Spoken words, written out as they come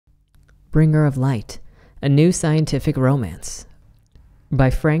Bringer of Light, A New Scientific Romance by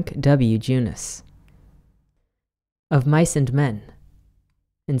Frank W. Janus. Of Mice and Men.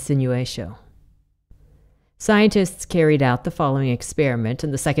 Insinuatio. Scientists carried out the following experiment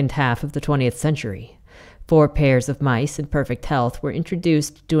in the second half of the 20th century. 4 pairs of mice in perfect health were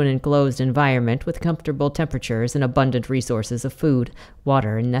introduced to an enclosed environment with comfortable temperatures and abundant resources of food,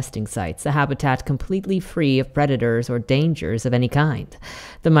 water, and nesting sites, a habitat completely free of predators or dangers of any kind.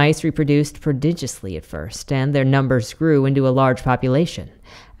 The mice reproduced prodigiously at first, and their numbers grew into a large population.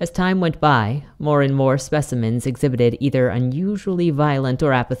 As time went by, more and more specimens exhibited either unusually violent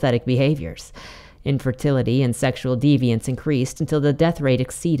or apathetic behaviors. Infertility and sexual deviance increased until the death rate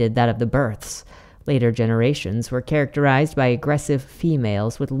exceeded that of the births. Later generations were characterized by aggressive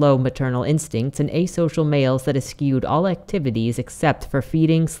females with low maternal instincts and asocial males that eschewed all activities except for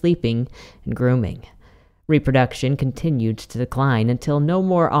feeding, sleeping, and grooming. Reproduction continued to decline until no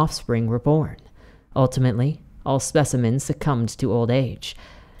more offspring were born. Ultimately, all specimens succumbed to old age.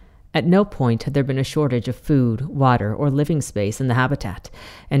 At no point had there been a shortage of food, water, or living space in the habitat,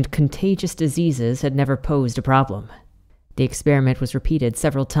 and contagious diseases had never posed a problem. The experiment was repeated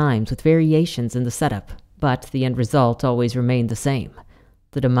several times with variations in the setup, but the end result always remained the same: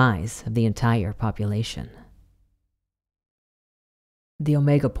 the demise of the entire population. The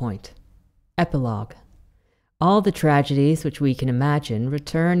Omega Point. Epilogue. All the tragedies which we can imagine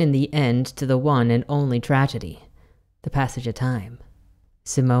return in the end to the one and only tragedy: the passage of time.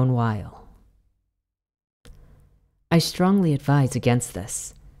 Simone Weil. I strongly advise against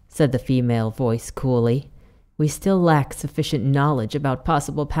this, said the female voice coolly. We still lack sufficient knowledge about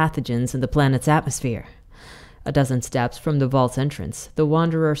possible pathogens in the planet's atmosphere. A dozen steps from the vault's entrance, the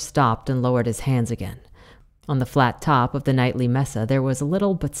wanderer stopped and lowered his hands again. On the flat top of the nightly mesa there was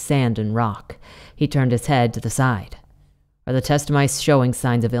little but sand and rock. He turned his head to the side. Are the test mice showing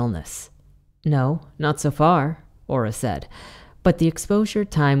signs of illness? No, not so far, Aura said. But the exposure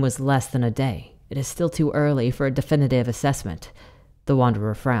time was less than a day. It is still too early for a definitive assessment. The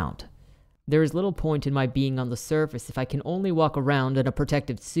wanderer frowned. There is little point in my being on the surface if I can only walk around in a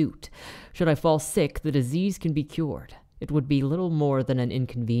protective suit. Should I fall sick, the disease can be cured. It would be little more than an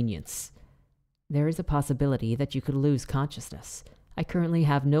inconvenience. There is a possibility that you could lose consciousness. I currently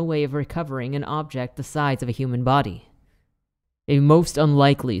have no way of recovering an object the size of a human body. A most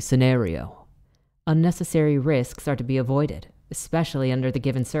unlikely scenario. Unnecessary risks are to be avoided, especially under the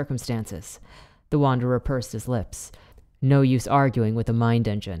given circumstances. The wanderer pursed his lips. No use arguing with a mind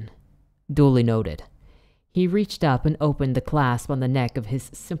engine. Duly noted. He reached up and opened the clasp on the neck of his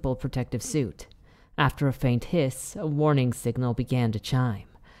simple protective suit. After a faint hiss, a warning signal began to chime.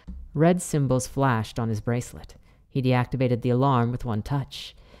 Red symbols flashed on his bracelet. He deactivated the alarm with one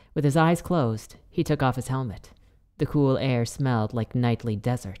touch. With his eyes closed, he took off his helmet. The cool air smelled like nightly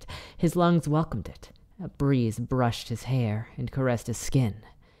desert. His lungs welcomed it. A breeze brushed his hair and caressed his skin.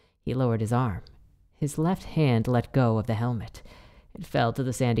 He lowered his arm. His left hand let go of the helmet. It fell to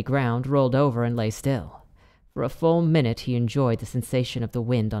the sandy ground, rolled over, and lay still. For a full minute he enjoyed the sensation of the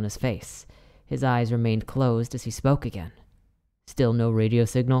wind on his face. His eyes remained closed as he spoke again. Still no radio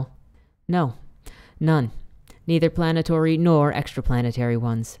signal? No, none. Neither planetary nor extraplanetary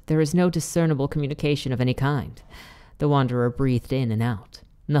ones. There is no discernible communication of any kind. The wanderer breathed in and out.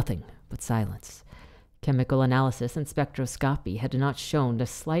 Nothing but silence. Chemical analysis and spectroscopy had not shown the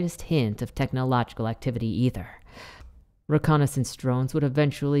slightest hint of technological activity either. Reconnaissance drones would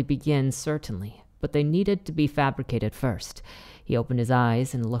eventually begin, certainly, but they needed to be fabricated first. He opened his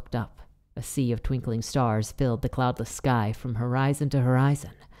eyes and looked up. A sea of twinkling stars filled the cloudless sky from horizon to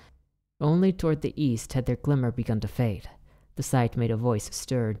horizon. Only toward the east had their glimmer begun to fade. The sight made a voice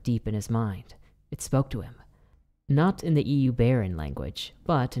stir deep in his mind. It spoke to him. Not in the EU Baron language,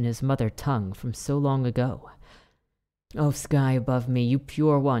 but in his mother tongue from so long ago. "O sky above me, you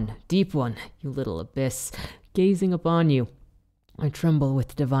pure one, deep one, you little abyss, gazing upon you, I tremble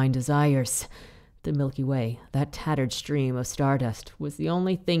with divine desires." The Milky Way, that tattered stream of stardust, was the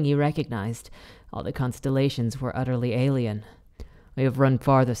only thing he recognized. All the constellations were utterly alien. I have run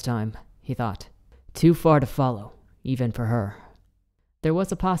far this time, he thought. Too far to follow, even for her. There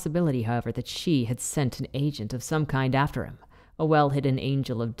was a possibility, however, that she had sent an agent of some kind after him. A well-hidden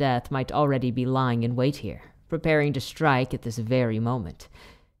angel of death might already be lying in wait here, preparing to strike at this very moment.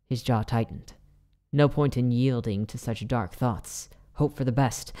 His jaw tightened. No point in yielding to such dark thoughts. Hope for the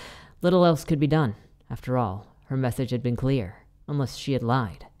best. Little else could be done. After all, her message had been clear, unless she had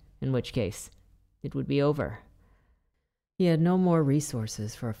lied, in which case it would be over. He had no more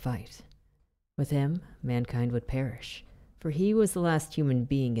resources for a fight. With him, mankind would perish, for he was the last human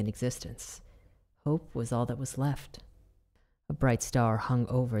being in existence. Hope was all that was left. A bright star hung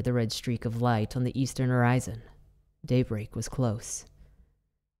over the red streak of light on the eastern horizon. Daybreak was close.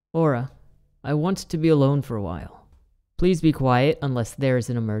 "Aura, I want to be alone for a while. Please be quiet unless there is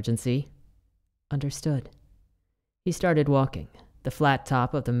an emergency." "Understood." He started walking. The flat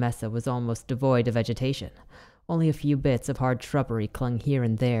top of the mesa was almost devoid of vegetation. Only a few bits of hard shrubbery clung here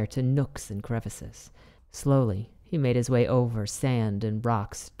and there to nooks and crevices. Slowly, he made his way over sand and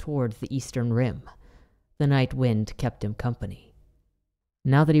rocks toward the eastern rim. The night wind kept him company.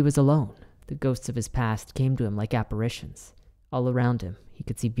 Now that he was alone, the ghosts of his past came to him like apparitions. All around him, he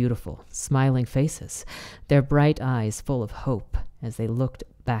could see beautiful, smiling faces, their bright eyes full of hope as they looked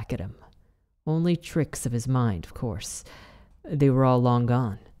back at him. Only tricks of his mind, of course. They were all long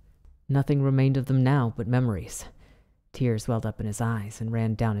gone. Nothing remained of them now but memories. Tears welled up in his eyes and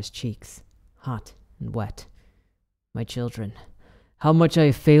ran down his cheeks, hot and wet. "My children, how much I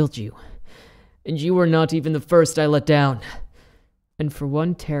have failed you. And you were not even the first I let down." And for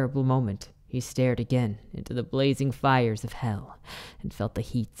one terrible moment, he stared again into the blazing fires of hell and felt the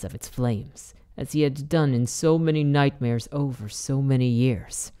heats of its flames, as he had done in so many nightmares over so many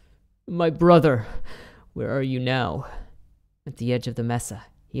years. "My brother, where are you now?" At the edge of the mesa,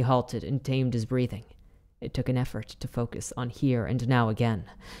 he halted and tamed his breathing. It took an effort to focus on here and now again.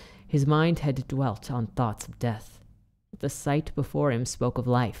 His mind had dwelt on thoughts of death. The sight before him spoke of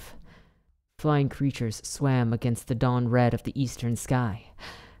life. Flying creatures swam against the dawn red of the eastern sky.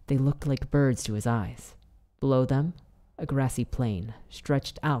 They looked like birds to his eyes. Below them, a grassy plain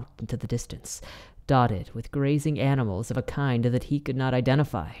stretched out into the distance, dotted with grazing animals of a kind that he could not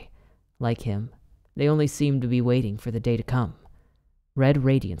identify. Like him, they only seemed to be waiting for the day to come. Red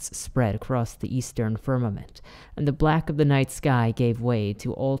radiance spread across the eastern firmament, and the black of the night sky gave way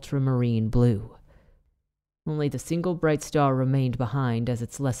to ultramarine blue. Only the single bright star remained behind as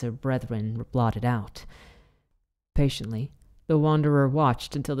its lesser brethren were blotted out. Patiently, the wanderer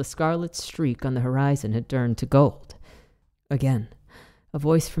watched until the scarlet streak on the horizon had turned to gold. Again, a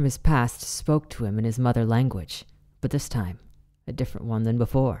voice from his past spoke to him in his mother language, but this time, a different one than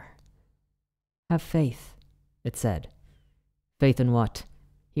before. "Have faith," it said. "Faith in what?"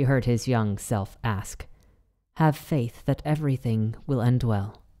 he heard his young self ask. "Have faith that everything will end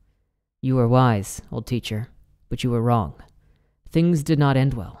well." "You were wise, old teacher, but you were wrong. Things did not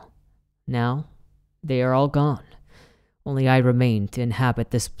end well. Now, they are all gone. Only I remain to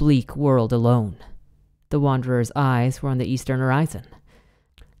inhabit this bleak world alone." The wanderer's eyes were on the eastern horizon.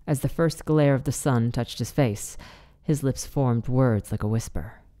 As the first glare of the sun touched his face, his lips formed words like a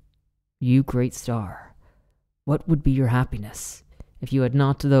whisper. "You great star, what would be your happiness if you had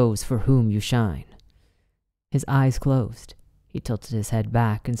not those for whom you shine?" His eyes closed. He tilted his head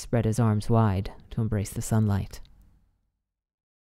back and spread his arms wide to embrace the sunlight.